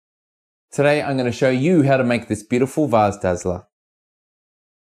Today I'm going to show you how to make this beautiful vase dazzler.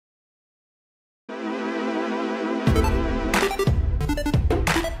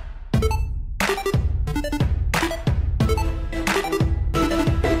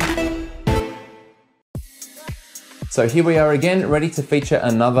 So here we are again, ready to feature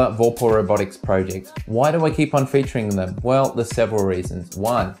another Vorpal robotics project. Why do I keep on featuring them? Well, there's several reasons.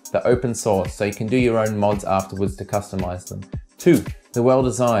 One, the open source, so you can do your own mods afterwards to customize them. Two, they're well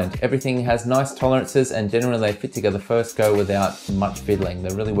designed. Everything has nice tolerances and generally they fit together first go without much fiddling.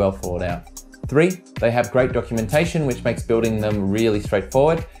 They're really well thought out. Three, they have great documentation which makes building them really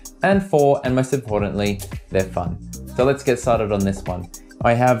straightforward. And four, and most importantly, they're fun. So let's get started on this one.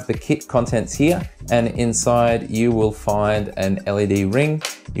 I have the kit contents here, and inside you will find an LED ring,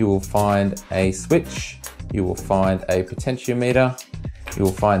 you will find a switch, you will find a potentiometer, you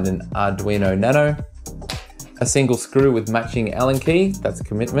will find an Arduino Nano, a single screw with matching Allen key, that's a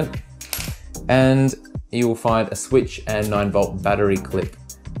commitment, and you will find a switch and 9-volt battery clip.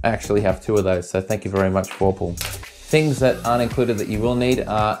 I actually have two of those, so thank you very much, Vorpal. Things that aren't included that you will need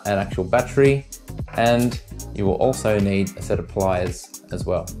are an actual battery, and you will also need a set of pliers as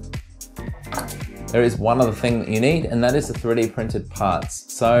well. There is one other thing that you need, and that is the 3D printed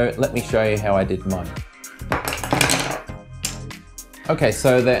parts. So let me show you how I did mine. Okay,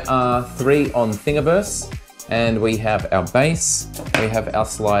 so there are three on Thingiverse, and we have our base, we have our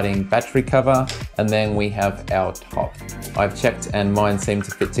sliding battery cover, and then we have our top. I've checked and mine seem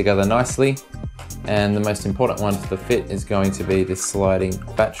to fit together nicely. And the most important one for the fit is going to be this sliding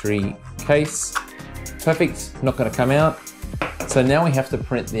battery case. Perfect, not going to come out. So now we have to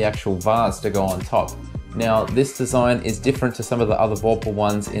print the actual vase to go on top. Now this design is different to some of the other Vorpal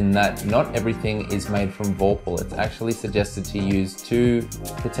ones in that not everything is made from Vorpal. It's actually suggested to use two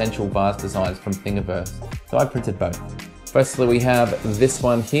potential vase designs from Thingiverse. So I printed both. Firstly, we have this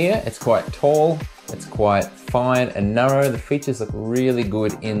one here. It's quite tall, it's quite fine and narrow. The features look really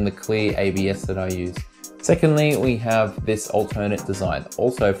good in the clear ABS that I use. Secondly, we have this alternate design,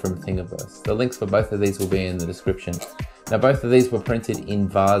 also from Thingiverse. The links for both of these will be in the description. Now both of these were printed in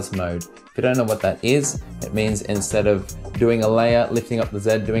vase mode. If you don't know what that is, it means instead of doing a layer, lifting up the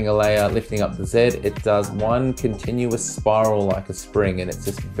Z, doing a layer, lifting up the Z, it does one continuous spiral like a spring, and it's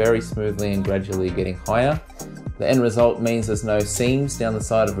just very smoothly and gradually getting higher. The end result means there's no seams down the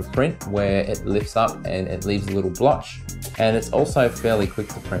side of a print where it lifts up and it leaves a little blotch, and it's also fairly quick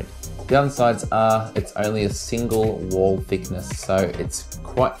to print. The downsides are it's only a single wall thickness, so it's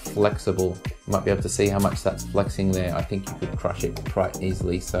quite flexible. You might be able to see how much that's flexing there. I think you could crush it quite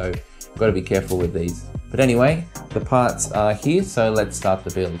easily, so you've got to be careful with these. But anyway, the parts are here, so let's start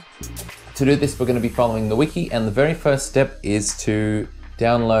the build. To do this, we're going to be following the wiki, and the very first step is to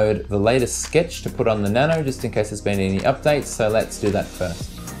download the latest sketch to put on the Nano, just in case there's been any updates, so let's do that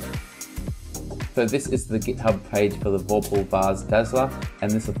first. So this is the GitHub page for the Vorpal Vase Dazzler, and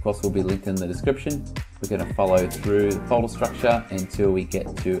this of course will be linked in the description. We're going to follow through the folder structure until we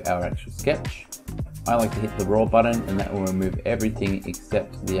get to our actual sketch. I like to hit the raw button, and that will remove everything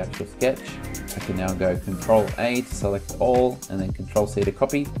except the actual sketch. I can now go Control A to select all, and then Control C to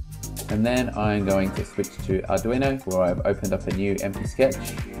copy. And then I'm going to switch to Arduino, where I've opened up a new empty sketch.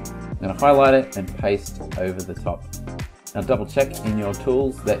 I'm going to highlight it and paste over the top. Now double check in your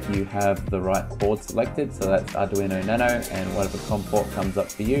tools that you have the right board selected, so that's Arduino Nano and whatever COM port comes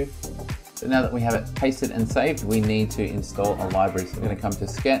up for you. So now that we have it pasted and saved, we need to install a library. So we're going to come to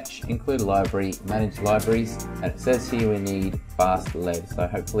Sketch, Include Library, Manage Libraries, and it says here we need Fast LED, so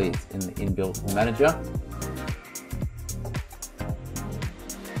hopefully it's in the inbuilt manager.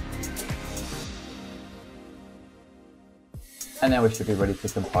 And now we should be ready to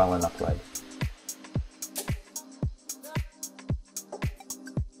compile and upload.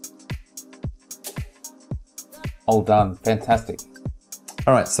 All done, fantastic.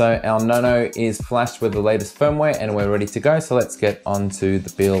 All right, so our Nano is flashed with the latest firmware and we're ready to go. So let's get on to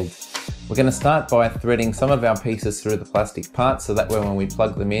the build. We're gonna start by threading some of our pieces through the plastic parts, so that way when we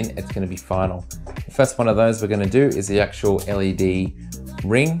plug them in, it's gonna be final. The first one of those we're gonna do is the actual LED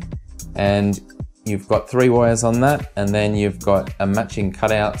ring, and you've got 3 wires on that, and then you've got a matching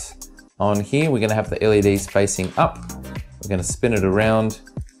cutout on here. We're gonna have the LEDs facing up. We're gonna spin it around,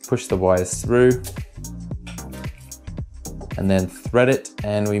 push the wires through, and then thread it,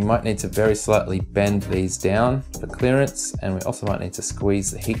 and we might need to very slightly bend these down for clearance, and we also might need to squeeze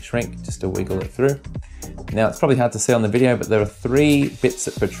the heat shrink just to wiggle it through. Now it's probably hard to see on the video, but there are 3 bits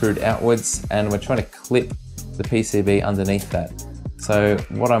that protrude outwards, and we're trying to clip the PCB underneath that. So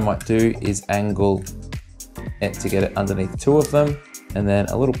what I might do is angle it to get it underneath 2 of them, and then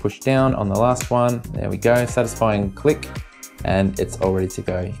a little push down on the last one. There we go, satisfying click. and it's all ready to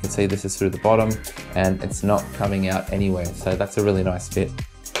go. You can see this is through the bottom and it's not coming out anywhere. So that's a really nice fit.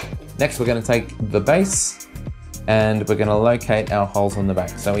 Next, we're going to take the base and we're going to locate our holes on the back.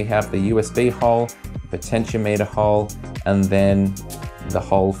 So we have the USB hole, potentiometer hole, and then the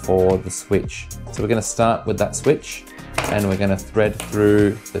hole for the switch. So we're going to start with that switch and we're going to thread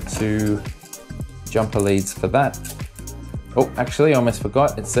through the 2 jumper leads for that. Oh, actually I almost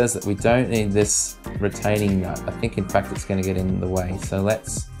forgot. It says that we don't need this retaining nut. I think in fact it's going to get in the way. So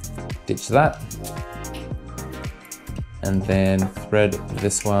let's ditch that. And then thread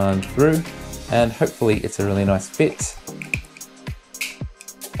this one through and hopefully it's a really nice fit.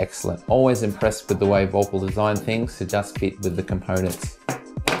 Excellent. Always impressed with the way Vorpal design things to just fit with the components.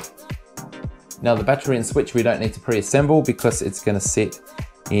 Now the battery and switch we don't need to pre-assemble because it's going to sit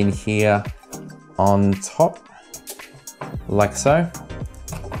in here on top, like so.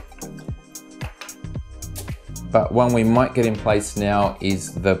 But one we might get in place now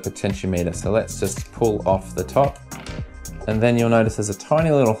is the potentiometer. So let's just pull off the top. And then you'll notice there's a tiny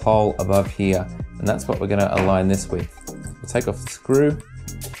little hole above here. And that's what we're going to align this with. We'll take off the screw.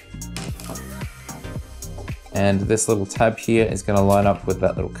 And this little tab here is going to line up with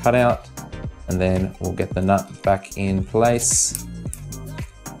that little cutout. And then we'll get the nut back in place.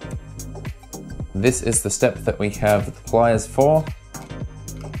 This is the step that we have the pliers for.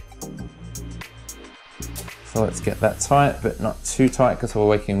 So let's get that tight, but not too tight because we're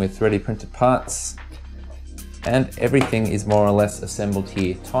working with 3D printed parts. And everything is more or less assembled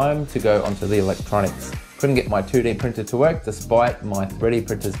here. Time to go onto the electronics. Couldn't get my 2D printer to work despite my 3D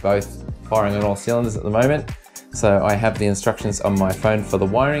printers both firing on all cylinders at the moment. So I have the instructions on my phone for the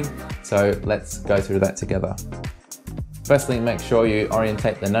wiring. So let's go through that together. Firstly, make sure you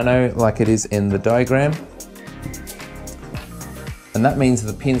orientate the Nano like it is in the diagram. And that means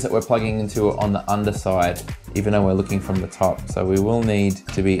the pins that we're plugging into are on the underside, even though we're looking from the top. So we will need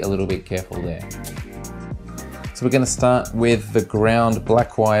to be a little bit careful there. So we're going to start with the ground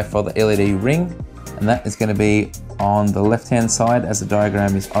black wire for the LED ring. And that is going to be on the left-hand side as the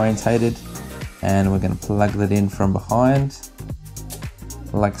diagram is orientated. And we're going to plug that in from behind,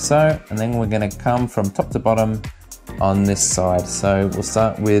 like so. And then we're going to come from top to bottom on this side. So we'll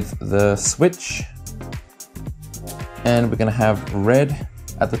start with the switch and we're going to have red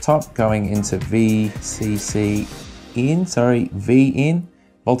at the top going into VCC in, V in,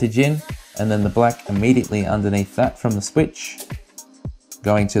 voltage in, and then the black immediately underneath that from the switch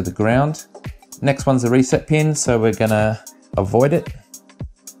going to the ground. Next one's a reset pin, so we're going to avoid it.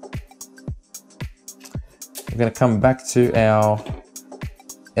 We're going to come back to our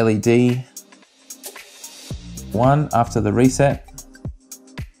LED one after the reset.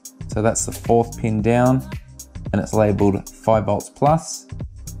 So that's the 4th pin down and it's labeled 5 volts plus.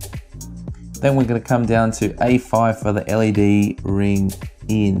 Then we're going to come down to A5 for the LED ring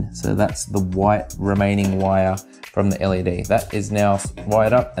in. So that's the white remaining wire from the LED. That is now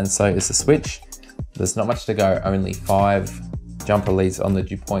wired up and so is the switch. There's not much to go, only 5 jumper leads on the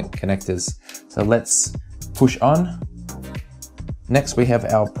dew point connectors. So let's push on. Next we have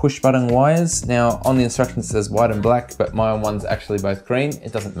our push button wires. Now on the instructions it says white and black, but my one's actually both green.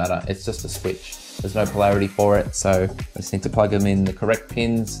 It doesn't matter, it's just a switch. There's no polarity for it, so I just need to plug them in the correct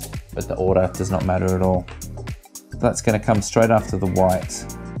pins, but the order does not matter at all. So that's going to come straight after the white.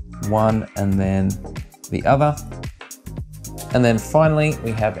 One and then the other. And then finally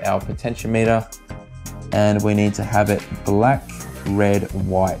we have our potentiometer and we need to have it black, red,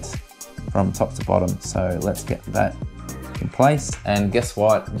 white from top to bottom. So let's get that in place, and guess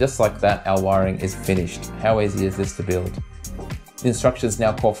what, just like that our wiring is finished. How easy is this to build? The instructions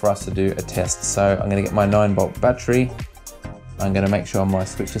now call for us to do a test, so I'm going to get my 9-volt battery. I'm going to make sure my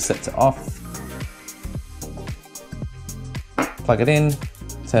switch is set to off, plug it in,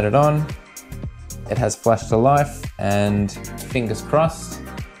 turn it on. It has flashed to life, and fingers crossed,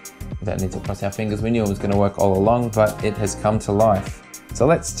 we don't need to cross our fingers, we knew it was going to work all along, but it has come to life. So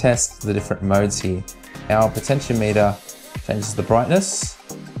let's test the different modes here. Our potentiometer changes the brightness,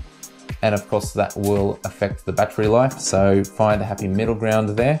 and of course that will affect the battery life, so find a happy middle ground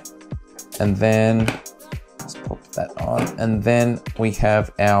there. And then let's pop that on, and then we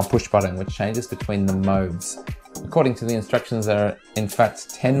have our push button which changes between the modes. According to the instructions there are in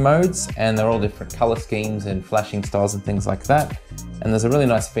fact 10 modes, and they're all different color schemes and flashing styles and things like that. And there's a really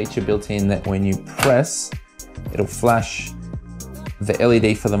nice feature built in that when you press, it'll flash the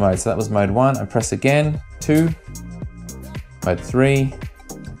LED for the mode. So that was mode 1, and press again, 2, mode 3,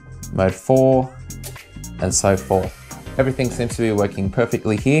 mode 4, and so forth. Everything seems to be working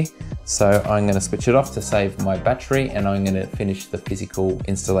perfectly here, so I'm going to switch it off to save my battery, and I'm going to finish the physical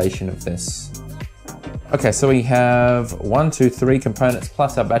installation of this. Okay, so we have 1, 2, 3 components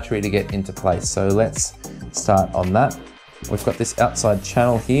plus our battery to get into place. So let's start on that. We've got this outside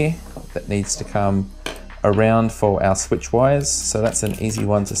channel here that needs to come around for our switch wires. So that's an easy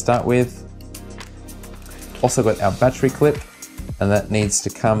one to start with. Also got our battery clip, and that needs to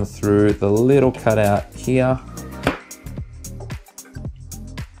come through the little cutout here.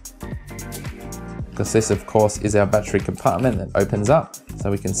 Because this of course is our battery compartment that opens up. So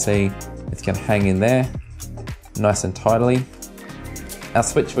we can see it's going to hang in there nice and tidily. Our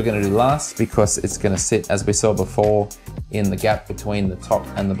switch we're going to do last because it's going to sit, as we saw before, in the gap between the top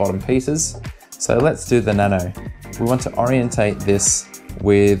and the bottom pieces. So let's do the Nano. We want to orientate this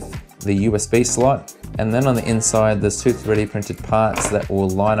with the USB slot, and then on the inside there's 2 3D printed parts that will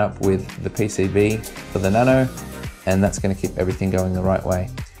line up with the PCB for the Nano, and that's going to keep everything going the right way.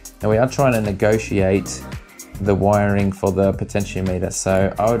 Now we are trying to negotiate the wiring for the potentiometer,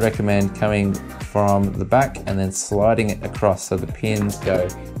 so I would recommend coming from the back and then sliding it across so the pins go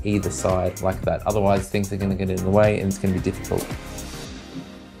either side like that. Otherwise things are going to get in the way and it's going to be difficult.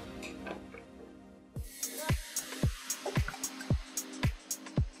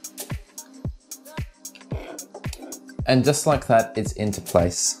 And just like that, it's into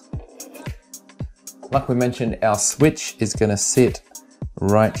place. Like we mentioned, our switch is going to sit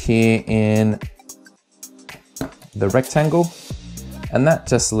right here in the rectangle, and that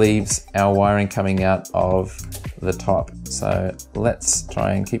just leaves our wiring coming out of the top. So let's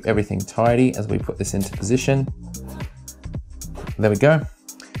try and keep everything tidy as we put this into position. There we go.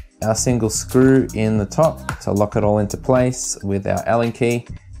 Our single screw in the top to lock it all into place with our Allen key.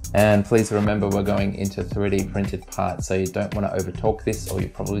 And please remember, we're going into 3D printed parts, so you don't want to over torque this, or you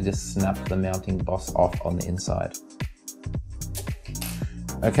probably just snap the mounting boss off on the inside.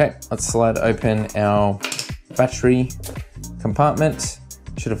 Okay, let's slide open our battery compartment.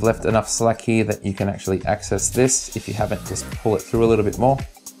 Should have left enough slack here that you can actually access this. If you haven't, just pull it through a little bit more.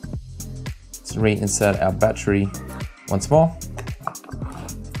 Let's reinsert our battery once more.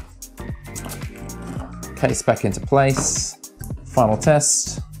 Case back into place. Final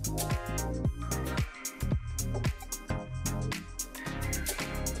test.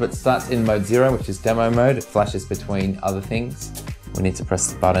 So it starts in mode 0, which is demo mode. It flashes between other things. We need to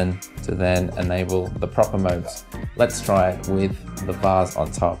press the button to then enable the proper modes. Let's try it with the vase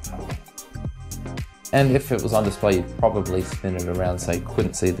on top. And if it was on display, you'd probably spin it around so you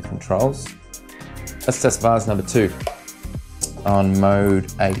couldn't see the controls. Let's test vase number 2 on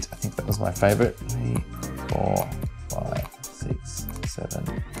mode 8. I think that was my favorite. 3, 4, 5, 6,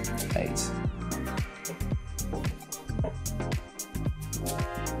 7, 8.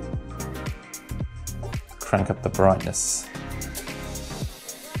 Crank up the brightness.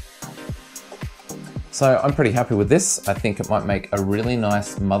 So I'm pretty happy with this. I think it might make a really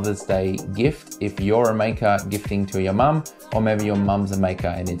nice Mother's Day gift if you're a maker gifting to your mum, or maybe your mum's a maker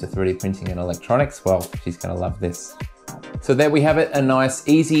and into 3D printing and electronics. Well, she's gonna love this. So there we have it, a nice,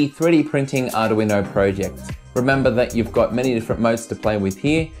 easy 3D printing Arduino project. Remember that you've got many different modes to play with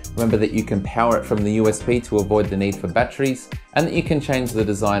here. Remember that you can power it from the USB to avoid the need for batteries, and that you can change the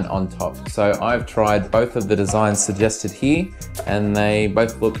design on top. So I've tried both of the designs suggested here, and they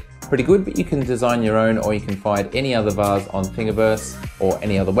both look pretty good, but you can design your own, or you can find any other vase on Thingiverse or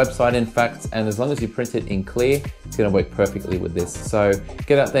any other website in fact, and as long as you print it in clear, it's going to work perfectly with this. So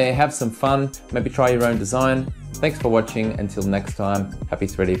get out there, have some fun, maybe try your own design. Thanks for watching. Until next time, happy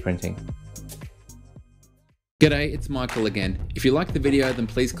 3D printing. G'day, it's Michael again. If you liked the video, then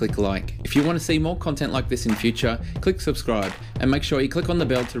please click like. If you want to see more content like this in future, click subscribe, and make sure you click on the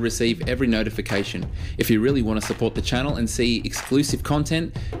bell to receive every notification. If you really want to support the channel and see exclusive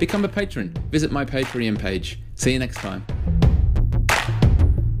content, become a patron. Visit my Patreon page. See you next time.